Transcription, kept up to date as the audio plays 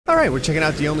right, we're checking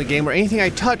out the only game where anything I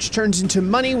touch turns into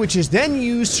money, which is then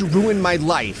used to ruin my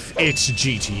life. It's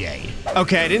GTA.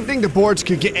 Okay, I didn't think the boards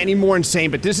could get any more insane,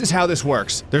 but this is how this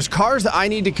works. There's cars that I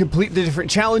need to complete the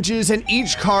different challenges, and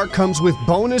each car comes with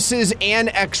bonuses and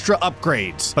extra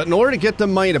upgrades. But in order to get the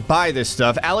money to buy this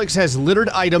stuff, Alex has littered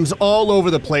items all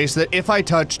over the place that if I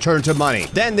touch, turn to money.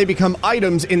 Then they become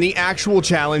items in the actual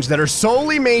challenge that are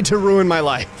solely made to ruin my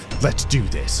life. Let's do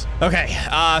this. Okay,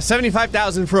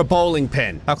 75,000 for a bowling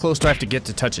pin. How close do I have to get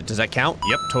to touch it? Does that count?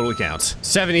 Yep, totally counts.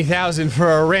 70,000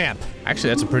 for a ramp. Actually,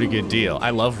 that's a pretty good deal. I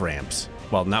love ramps.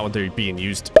 Well, not when they're being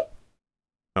used.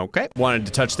 Okay, wanted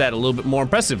to touch that a little bit more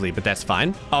impressively, but that's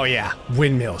fine. Oh yeah,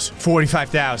 windmills,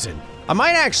 45,000. I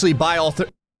might actually buy all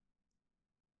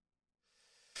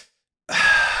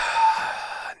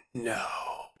no.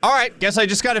 All right, guess I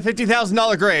just got a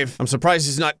 $50,000 grave. I'm surprised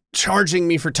he's not charging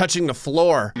me for touching the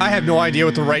floor. I have no idea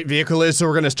what the right vehicle is, so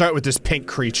we're gonna start with this pink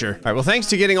creature. All right, well, thanks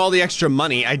to getting all the extra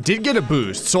money, I did get a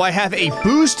boost. So I have a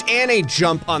boost and a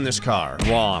jump on this car.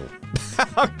 Wrong.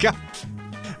 Oh, God.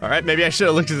 All right, maybe I should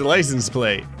have looked at the license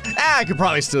plate. I could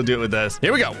probably still do it with this.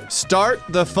 Here we go. Start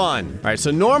the fun. All right, so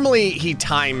normally he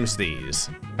times these.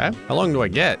 Okay, how long do I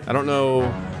get? I don't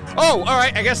know. Oh, all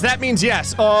right, I guess that means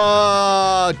yes.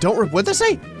 What'd they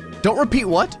say? Don't repeat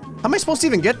what? How am I supposed to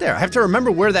even get there? I have to remember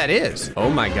where that is. Oh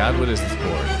my God, what is this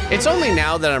board? It's only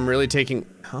now that I'm really taking,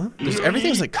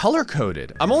 everything's like color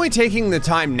coded. I'm only taking the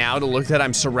time now to look that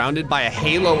I'm surrounded by a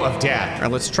halo of death. All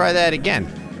right, let's try that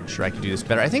again. I'm sure I can do this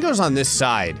better. I think it was on this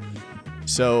side.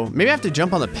 So maybe I have to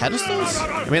jump on the pedestals?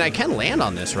 I mean, I can land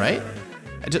on this, right?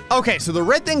 Okay, so the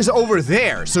red thing's over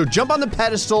there. So jump on the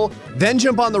pedestal, then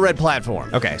jump on the red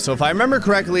platform. Okay, so if I remember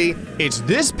correctly, it's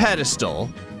this pedestal.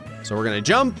 So we're gonna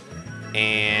jump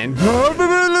and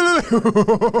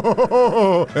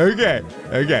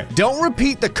okay. Don't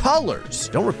repeat the colors.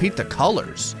 Don't repeat the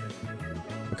colors.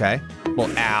 Okay.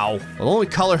 Well, ow. Well, the only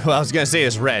color I was gonna say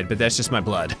is red, but that's just my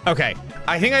blood. Okay,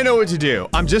 I think I know what to do.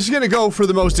 I'm just gonna go for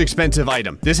the most expensive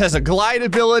item. This has a glide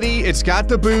ability, it's got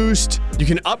the boost. You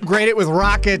can upgrade it with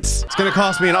rockets. It's gonna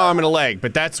cost me an arm and a leg,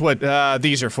 but that's what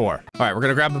these are for. All right, we're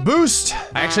gonna grab a boost.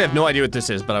 I actually have no idea what this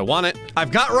is, but I want it.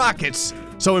 I've got rockets.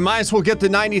 So we might as well get the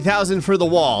 90,000 for the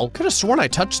wall. Could have sworn I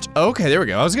touched, okay, there we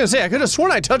go. I was gonna say, I could have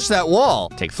sworn I touched that wall.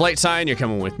 Take flight sign, you're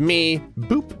coming with me.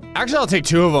 Boop. Actually, I'll take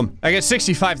 2 of them. I get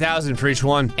 65,000 for each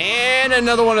one. And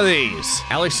another one of these.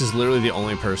 Alex is literally the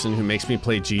only person who makes me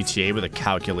play GTA with a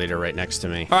calculator right next to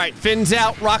me. All right, fins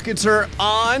out, rockets are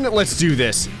on. Let's do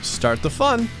this. Start the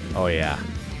fun. Oh yeah.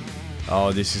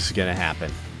 Oh, this is gonna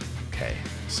happen. Okay,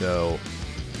 so,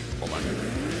 hold on.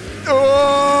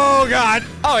 Oh God,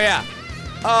 oh yeah.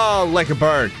 Oh, like a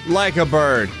bird, like a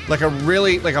bird, like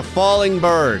a falling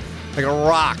bird, like a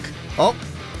rock. Oh,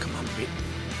 come on,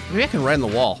 maybe I can ride on the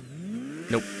wall.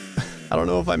 Nope. I don't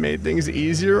know if I made things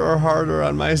easier or harder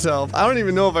on myself. I don't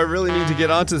even know if I really need to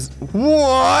get onto this.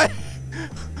 What?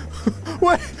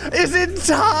 What? Is it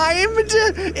timed?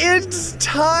 It's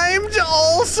timed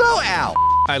also? Ow.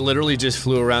 I literally just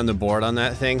flew around the board on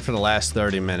that thing for the last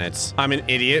 30 minutes. I'm an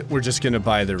idiot. We're just gonna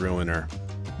buy the ruiner.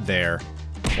 There.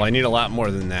 Well, I need a lot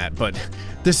more than that, but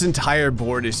this entire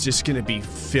board is just gonna be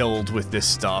filled with this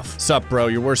stuff. Sup, bro?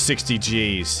 You're worth 60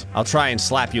 G's. I'll try and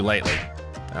slap you lightly.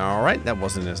 All right, that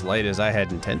wasn't as light as I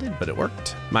had intended, but it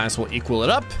worked. Might as well equal it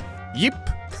up. Yep.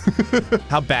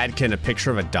 How bad can a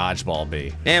picture of a dodgeball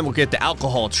be? And we'll get the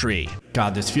alcohol tree.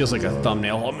 God, this feels like a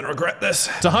thumbnail. I'm gonna regret this.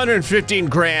 It's 115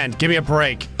 grand. Give me a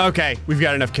break. Okay, we've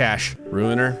got enough cash.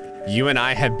 Ruiner. You and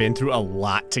I have been through a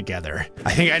lot together.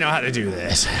 I think I know how to do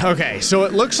this. Okay, so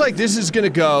it looks like this is gonna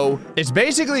go, it's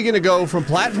basically gonna go from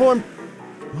platform,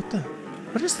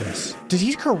 what is this? Did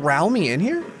he corral me in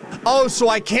here? Oh, so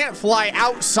I can't fly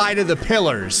outside of the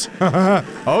pillars.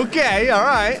 Okay, all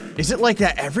right. Is it like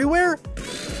that everywhere?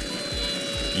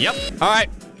 Yep, all right.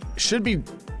 Should be,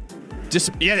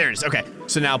 yeah, there it is, okay.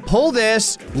 So now pull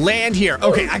this, land here.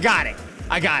 Okay, I got it.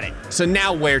 I got it. So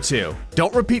now where to?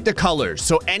 Don't repeat the colors.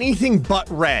 So anything but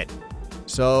red.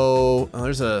 So, oh,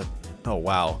 there's a, oh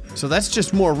wow. So that's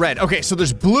just more red. Okay, so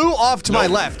there's blue off to my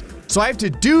left. So I have to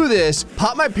do this,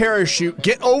 pop my parachute,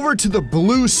 get over to the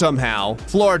blue somehow.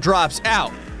 Floor drops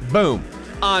out. Boom.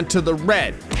 Onto the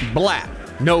red. Blap.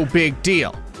 No big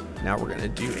deal. Now we're gonna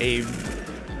do a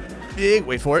big,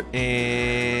 wait for it,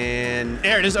 and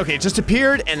there it is. Okay, it just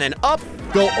appeared, and then up,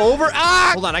 go over,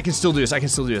 hold on, I can still do this, I can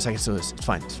still do this, it's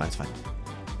fine, it's fine, it's fine.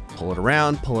 Pull it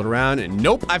around, and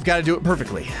nope, I've got to do it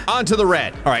perfectly. Onto the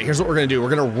red. All right, here's what we're gonna do. We're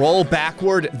gonna roll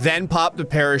backward, then pop the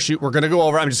parachute. We're gonna go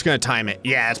over, I'm just gonna time it.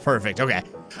 Yeah, it's perfect, okay.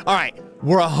 All right,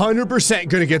 we're 100%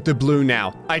 gonna get the blue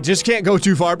now. I just can't go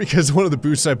too far because one of the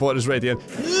boosts I bought is right at the end.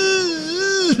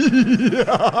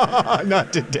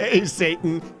 Not today,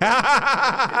 Satan.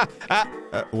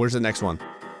 Where's the next one?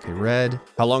 Okay, red.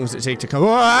 How long does it take to come?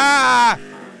 Ah!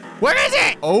 Where is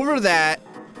it? Over that.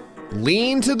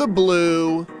 Lean to the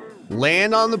blue.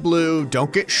 Land on the blue.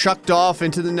 Don't get shucked off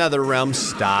into the nether realm.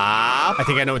 Stop. I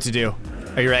think I know what to do.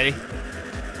 Are you ready?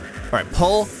 All right,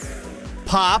 pull,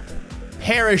 pop,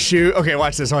 parachute. Okay,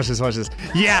 watch this, watch this, watch this.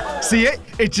 Yeah, see it?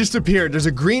 It just appeared. There's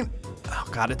a green. Oh,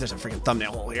 God, there's a freaking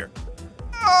thumbnail hole here.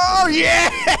 Oh,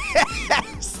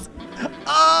 yes!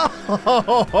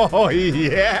 Oh,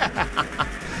 yeah!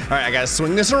 All right, I gotta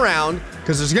swing this around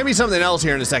because there's gonna be something else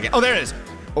here in a second. Oh, there it is.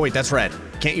 Oh, wait, that's red.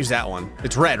 Can't use that one.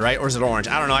 It's red, right? Or is it orange?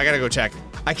 I don't know. I gotta go check.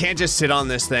 I can't just sit on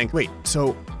this thing. Wait,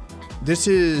 so this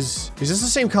is this the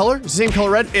same color? Is the same color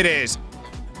red? It is.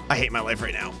 I hate my life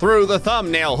right now. Through the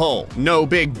thumbnail hole. No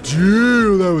big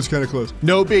deal. That was kind of close.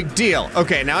 No big deal.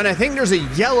 Okay, now, and I think there's a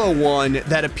yellow one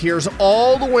that appears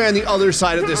all the way on the other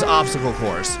side of this obstacle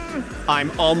course.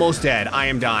 I'm almost dead. I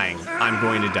am dying. I'm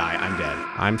going to die. I'm dead.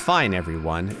 I'm fine,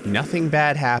 everyone. Nothing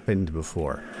bad happened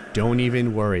before. Don't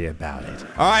even worry about it.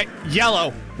 All right,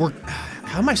 yellow.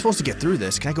 How am I supposed to get through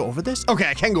this? Can I go over this? Okay,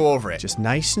 I can go over it. Just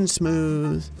nice and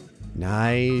smooth.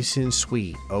 Nice and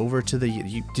sweet. Over to the,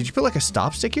 did you put like a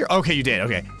stop stick here? Okay, you did,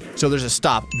 okay. So there's a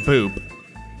stop, boop.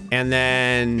 And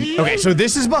then, okay, so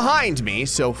this is behind me,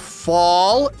 so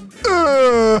fall.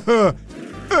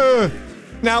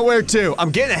 Now where to?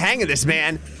 I'm getting the hang of this,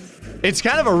 man. It's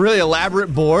kind of a really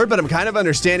elaborate board, but I'm kind of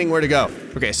understanding where to go.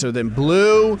 Okay, so then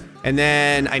blue, and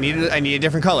then I need a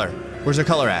different color. Where's the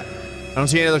color at? I don't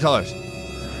see any other colors.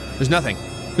 There's nothing.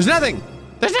 There's nothing.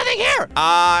 There's nothing here!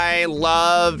 I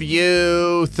love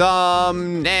you,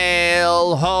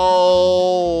 thumbnail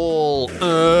hole.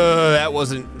 That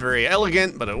wasn't very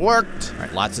elegant, but it worked. All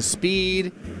right, lots of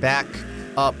speed, back,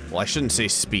 up. Well, I shouldn't say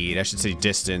speed, I should say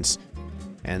distance.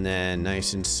 And then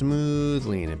nice and smooth,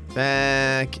 lean it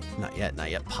back. Not yet,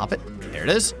 not yet, pop it. There it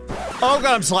is. Oh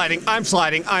God, I'm sliding,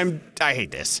 I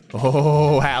hate this.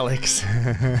 Oh, Alex.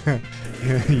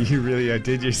 You really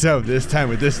outdid yourself this time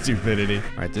with this stupidity.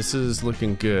 All right, this is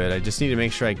looking good. I just need to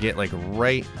make sure I get like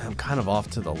right, I'm kind of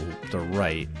off to the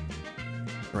right.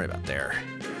 Right about there.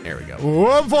 There we go.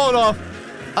 Whoa, I'm falling off.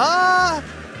 I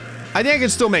think I can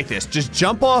still make this. Just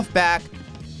jump off back,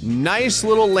 nice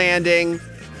little landing.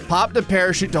 Pop the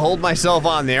parachute to hold myself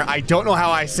on there. I don't know how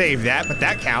I saved that, but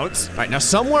that counts. All right, now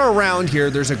somewhere around here,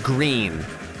 there's a green.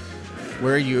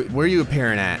 Where are you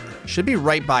appearing at? Should be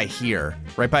right by here.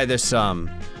 Right by this,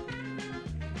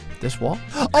 this wall?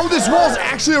 Oh, this wall's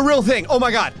actually a real thing. Oh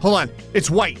my God, hold on. It's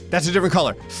white, that's a different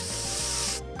color.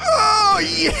 Oh,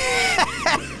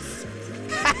 yes!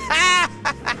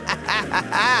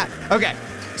 Okay.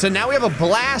 So now we have a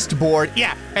blast board,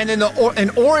 yeah, and then an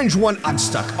orange one. I'm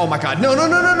stuck. Oh my God! No!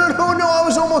 I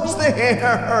was almost there.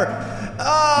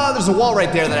 There's a wall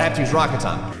right there that I have to use rockets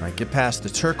on. All right, get past the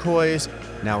turquoise.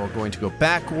 Now we're going to go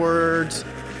backwards.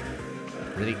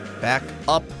 Ready? Back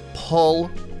up,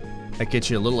 pull. That gets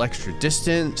you a little extra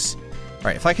distance. All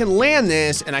right, if I can land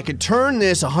this and I can turn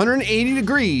this 180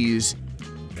 degrees.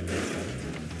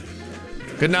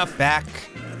 Good enough. Back,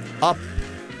 up,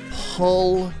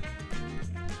 pull.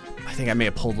 I think I may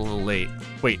have pulled a little late.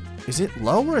 Wait, is it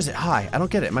low or is it high? I don't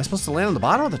get it. Am I supposed to land on the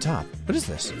bottom or the top? What is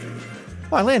this?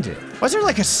 Oh, I landed. Why is there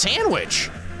like a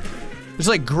sandwich? There's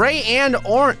like gray and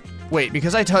orange. Wait,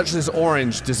 because I touched this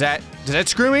orange, does that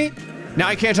screw me? Now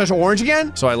I can't touch orange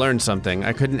again? So I learned something.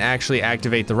 I couldn't actually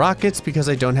activate the rockets because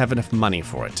I don't have enough money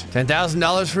for it.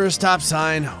 $10,000 for a stop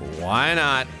sign. Why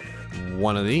not?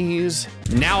 One of these.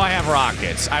 Now I have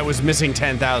rockets. I was missing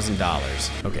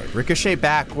 $10,000. Okay, ricochet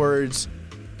backwards.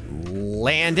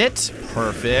 Land it.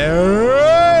 Perfect.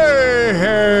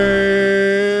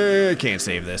 Can't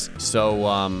save this. So,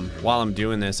 while I'm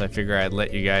doing this, I figure I'd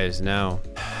let you guys know.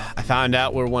 I found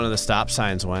out where one of the stop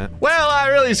signs went. Well, I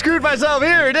really screwed myself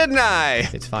here, didn't I?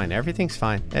 It's fine. Everything's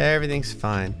fine. Everything's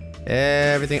fine.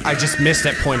 Everything. I just missed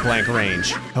at point blank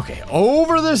range. Okay,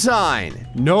 over the sign.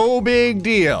 No big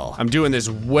deal. I'm doing this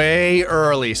way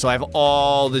early, so I have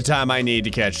all the time I need to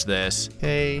catch this.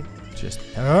 Hey. No!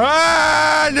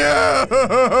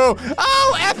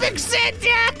 Oh, epic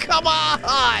Santa! Come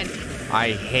on!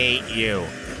 I hate you.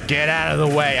 Get out of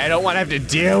the way. I don't want to have to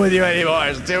deal with you anymore.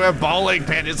 It's to a bowling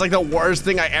pin. It's like the worst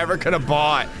thing I ever could have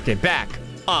bought. Okay, back,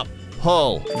 up,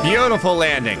 pull. Beautiful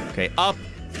landing. Okay, up,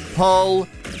 pull,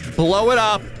 blow it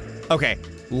up. Okay,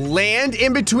 land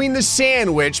in between the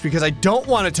sandwich because I don't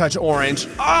want to touch orange.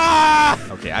 Ah!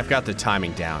 Okay, I've got the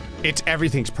timing down.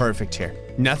 Everything's perfect here.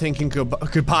 Nothing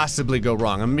could possibly go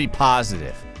wrong. I'm gonna be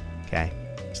positive, okay?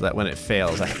 so that when it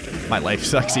fails, my life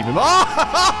sucks even more.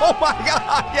 Oh my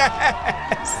God,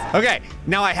 yes! Okay,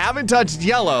 now I haven't touched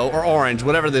yellow or orange,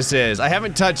 whatever this is. I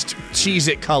haven't touched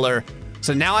Cheez-It color,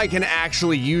 so now I can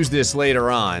actually use this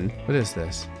later on. What is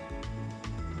this?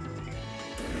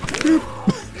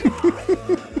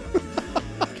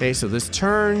 Okay, so this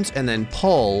turns and then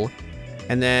pull,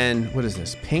 and then, what is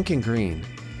this? Pink and green.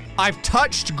 I've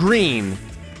touched green,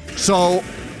 so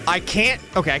I can't,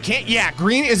 okay, I can't, yeah,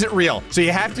 green isn't real. So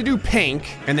you have to do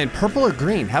pink and then purple or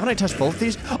green. Haven't I touched both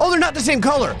these? Oh, they're not the same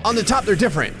color. On the top, they're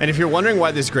different. And if you're wondering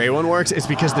why this gray one works, it's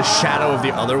because the shadow of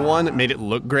the other one made it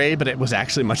look gray, but it was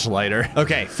actually much lighter.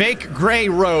 Okay, fake gray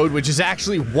road, which is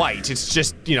actually white. It's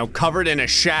just, you know, covered in a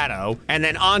shadow. And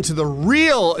then onto the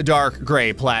real dark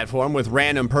gray platform with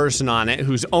random person on it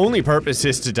whose only purpose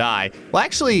is to die. Well,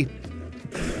 actually,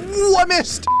 ooh, I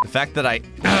missed. The fact that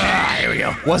here we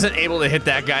go. Wasn't able to hit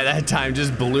that guy that time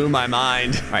just blew my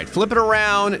mind. All right, flip it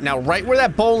around. Now, right where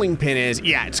that bowling pin is,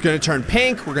 yeah, it's gonna turn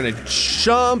pink. We're gonna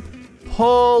jump,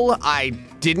 pull. I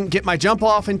didn't get my jump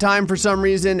off in time for some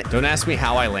reason. Don't ask me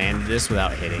how I landed this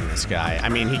without hitting this guy. I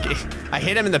mean, I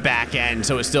hit him in the back end,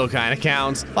 so it still kind of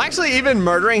counts. Well, actually, even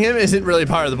murdering him isn't really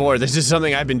part of the board. This is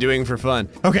something I've been doing for fun.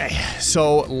 Okay,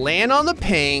 so land on the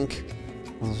pink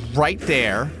right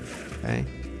there. Okay,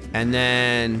 and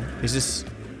then is this,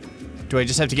 do I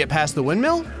just have to get past the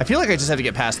windmill? I feel like I just have to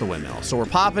get past the windmill. So we're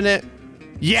popping it.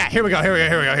 Yeah, here we go, here we go,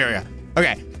 here we go, here we go.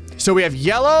 Okay, so we have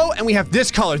yellow and we have this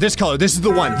color, this color. This is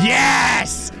the one.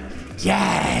 Yes!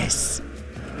 Yes!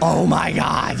 Oh my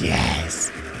God,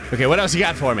 yes. Okay, what else you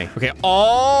got for me? Okay,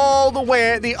 all the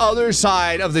way at the other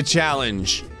side of the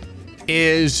challenge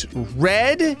is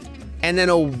red and then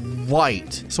a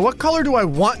white. So what color do I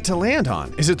want to land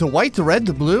on? Is it the white, the red,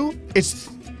 the blue? It's,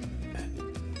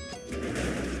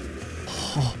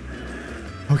 oh.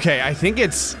 Okay, I think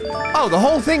it's, oh, the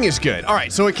whole thing is good. All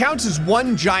right, so it counts as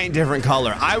one giant different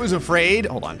color. I was afraid,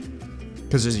 hold on,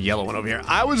 because there's a yellow one over here.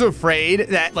 I was afraid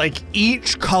that like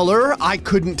each color I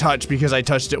couldn't touch because I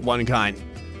touched it one time.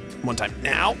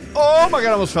 Now, oh my God,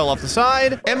 I almost fell off the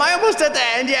side. Am I almost at the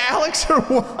end yet, Alex, or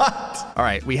what? All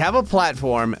right, we have a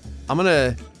platform. I'm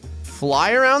gonna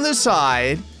fly around the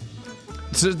side.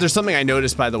 So there's something I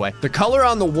noticed, by the way. The color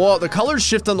on the wall, the colors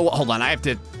shift on the wall. Hold on, I have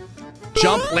to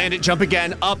jump, land it, jump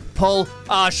again, up, pull,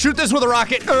 shoot this with a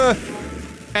rocket.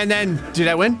 And then, did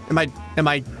I win? Am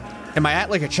I at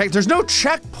like a check? There's no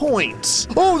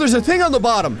checkpoints. Oh, there's a thing on the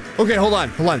bottom. Okay, hold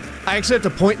on. I actually have to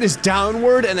point this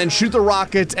downward and then shoot the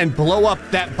rockets and blow up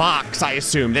that box, I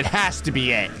assume. That has to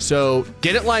be it. So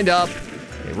get it lined up.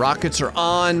 Okay, rockets are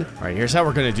on. All right, here's how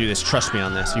we're gonna do this. Trust me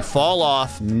on this. You fall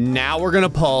off, now we're gonna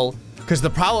pull. Because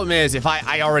the problem is, if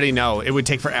I already know, it would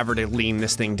take forever to lean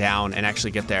this thing down and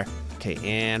actually get there. Okay,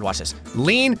 and watch this.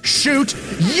 Lean, shoot,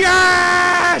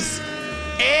 yes!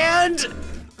 And,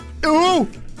 ooh!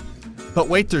 But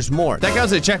wait, there's more. That goes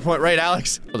to the checkpoint, right,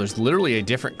 Alex? Oh, there's literally a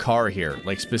different car here,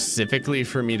 like specifically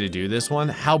for me to do this one.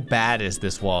 How bad is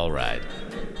this wall ride?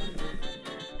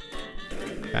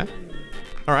 Okay,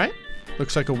 all right.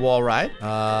 Looks like a wall ride.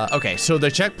 Okay, so the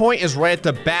checkpoint is right at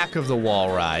the back of the wall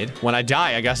ride. When I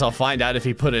die, I guess I'll find out if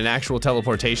he put an actual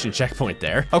teleportation checkpoint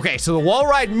there. Okay, so the wall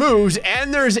ride moves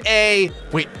and there's a,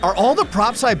 wait, are all the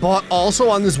props I bought also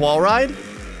on this wall ride?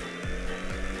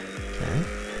 Okay,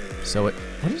 so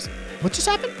what just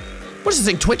happened? What is this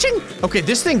thing, twitching? Okay,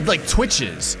 this thing like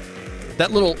twitches.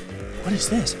 That little, what is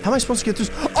this? How am I supposed to get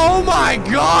through? Oh my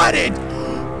God,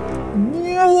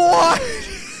 what?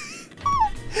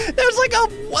 There's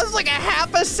like a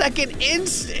half a second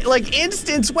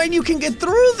instance when you can get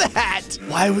through that.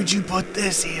 Why would you put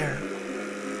this here?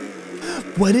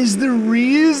 What is the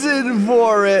reason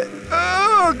for it?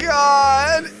 Oh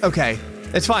God. Okay,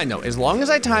 it's fine though, as long as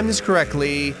I time this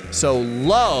correctly. So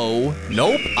low,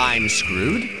 nope, I'm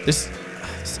screwed. This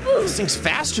thing's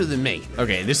faster than me.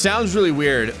 Okay, this sounds really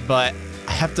weird, but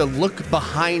I have to look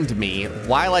behind me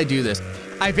while I do this.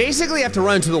 I basically have to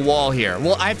run into the wall here.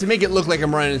 Well, I have to make it look like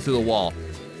I'm running through the wall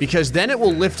because then it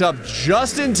will lift up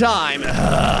just in time.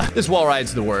 Ugh, this wall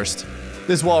ride's the worst.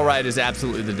 This wall ride is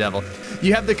absolutely the devil.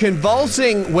 You have the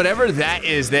convulsing, whatever that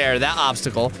is there, that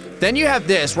obstacle. Then you have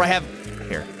this where I have,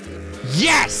 here.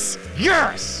 Yes,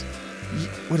 yes.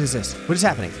 What is this? What is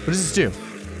happening? What does this do?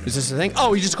 Is this a thing?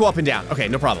 Oh, you just go up and down. Okay,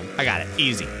 no problem. I got it,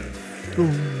 easy.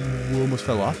 Ooh, almost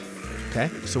fell off. Okay,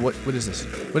 so what is this?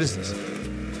 What is this?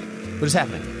 What is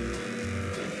happening?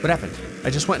 What happened?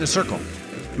 I just went in a circle.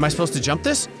 Am I supposed to jump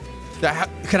this?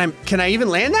 Can I even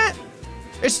land that?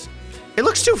 It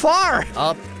looks too far.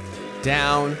 Up,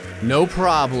 down, no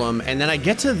problem. And then I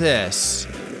get to this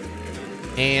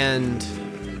and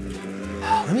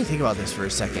let me think about this for a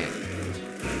second.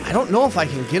 I don't know if I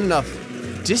can get enough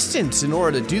distance in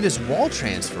order to do this wall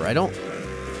transfer.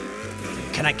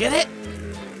 Can I get it?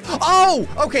 Oh,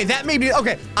 okay, that may be,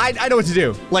 okay, I know what to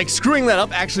do. Like, screwing that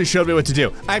up actually showed me what to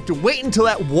do. I have to wait until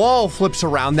that wall flips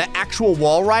around, that actual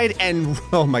wall ride, and,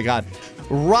 oh my God,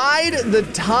 ride the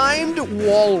timed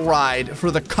wall ride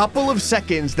for the couple of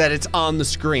seconds that it's on the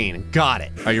screen. Got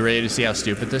it. Are you ready to see how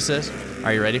stupid this is?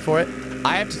 Are you ready for it?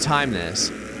 I have to time this,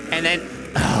 and then,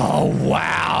 oh,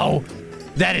 wow.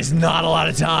 That is not a lot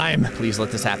of time. Please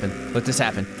let this happen. Let this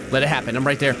happen. Let it happen. I'm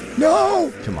right there. No!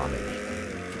 Come on, baby.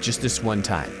 Just this one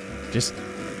time. Just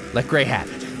let Gray have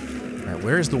it. All right,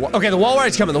 where is the wall? Okay, the wall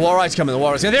ride's coming. The wall ride's coming. The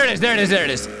wall ride's coming. There it is. There it is. There it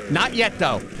is. Not yet,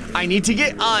 though. I need to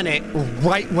get on it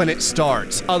right when it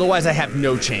starts. Otherwise, I have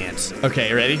no chance.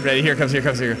 Okay, ready? Ready? Here it comes. Here it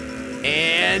comes. Here.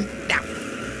 And now.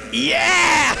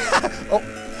 Yeah! Oh,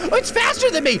 it's faster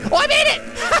than me. Oh, I made it!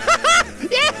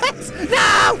 Yes!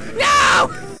 No! No!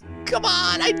 Come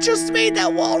on, I just made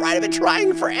that wall ride. I've been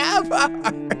trying forever.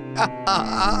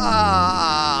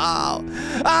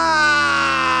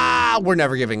 We're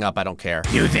never giving up, I don't care.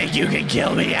 You think you can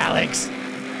kill me, Alex?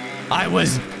 I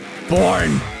was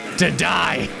born to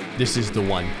die. This is the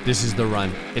one. This is the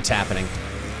run. It's happening.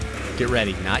 Get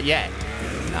ready. Not yet.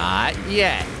 Not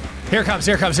yet. Here it comes,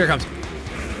 here it comes, here it comes.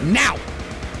 Now!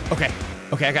 Okay.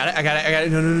 Okay, I got it, I got it, I got it.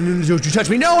 No, no, no, no, don't you touch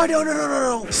me. No, I don't, no, no,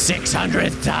 no, no.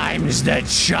 600th time's the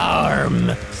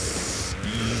charm.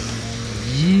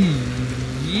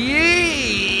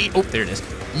 Yee. Oh, there it is.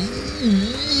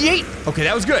 Yeet. Okay,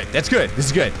 that was good. That's good. This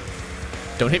is good.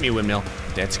 Don't hit me, windmill.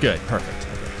 That's good. Perfect.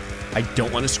 Okay. I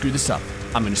don't want to screw this up.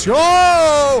 I'm gonna screw.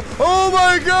 Oh! Oh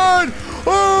my God!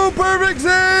 Oh, perfect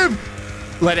save!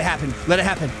 Let it happen. Let it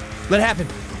happen. Let it happen.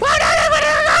 Oh, no, no, no,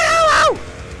 no, no, no.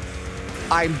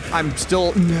 I'm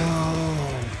still, no.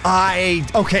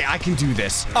 Okay, I can do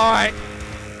this. All right.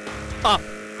 Up,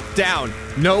 down,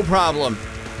 no problem.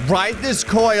 Ride this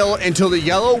coil until the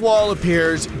yellow wall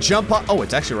appears, jump up. Oh,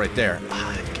 it's actually right there.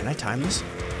 Can I time this?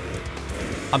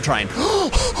 I'm trying.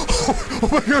 Oh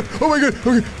my God, oh my God,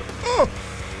 okay. Oh.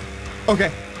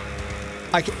 Okay.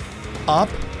 I can, up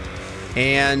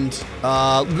and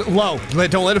low.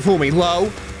 Don't let it fool me,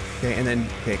 low. Okay, and then,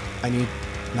 okay, I need,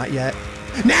 not yet.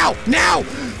 Now! Now!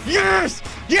 Yes!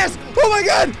 Yes! Oh my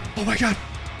God! Oh my God!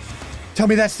 Tell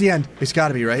me that's the end. It's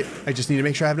gotta be, right? I just need to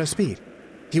make sure I have no speed.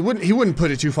 He wouldn't put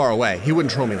it too far away. He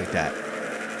wouldn't troll me like that.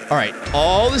 All right,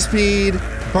 all the speed,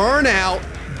 burn out,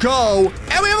 go,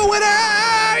 and we have a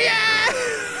winner! Yes!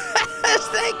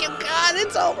 Thank you, God,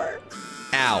 it's over.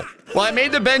 Ow. Well, I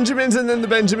made the Benjamins, and then the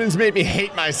Benjamins made me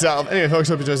hate myself. Anyway, folks,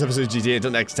 hope you enjoyed this episode of GTA.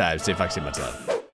 Until next time, stay foxy, much love.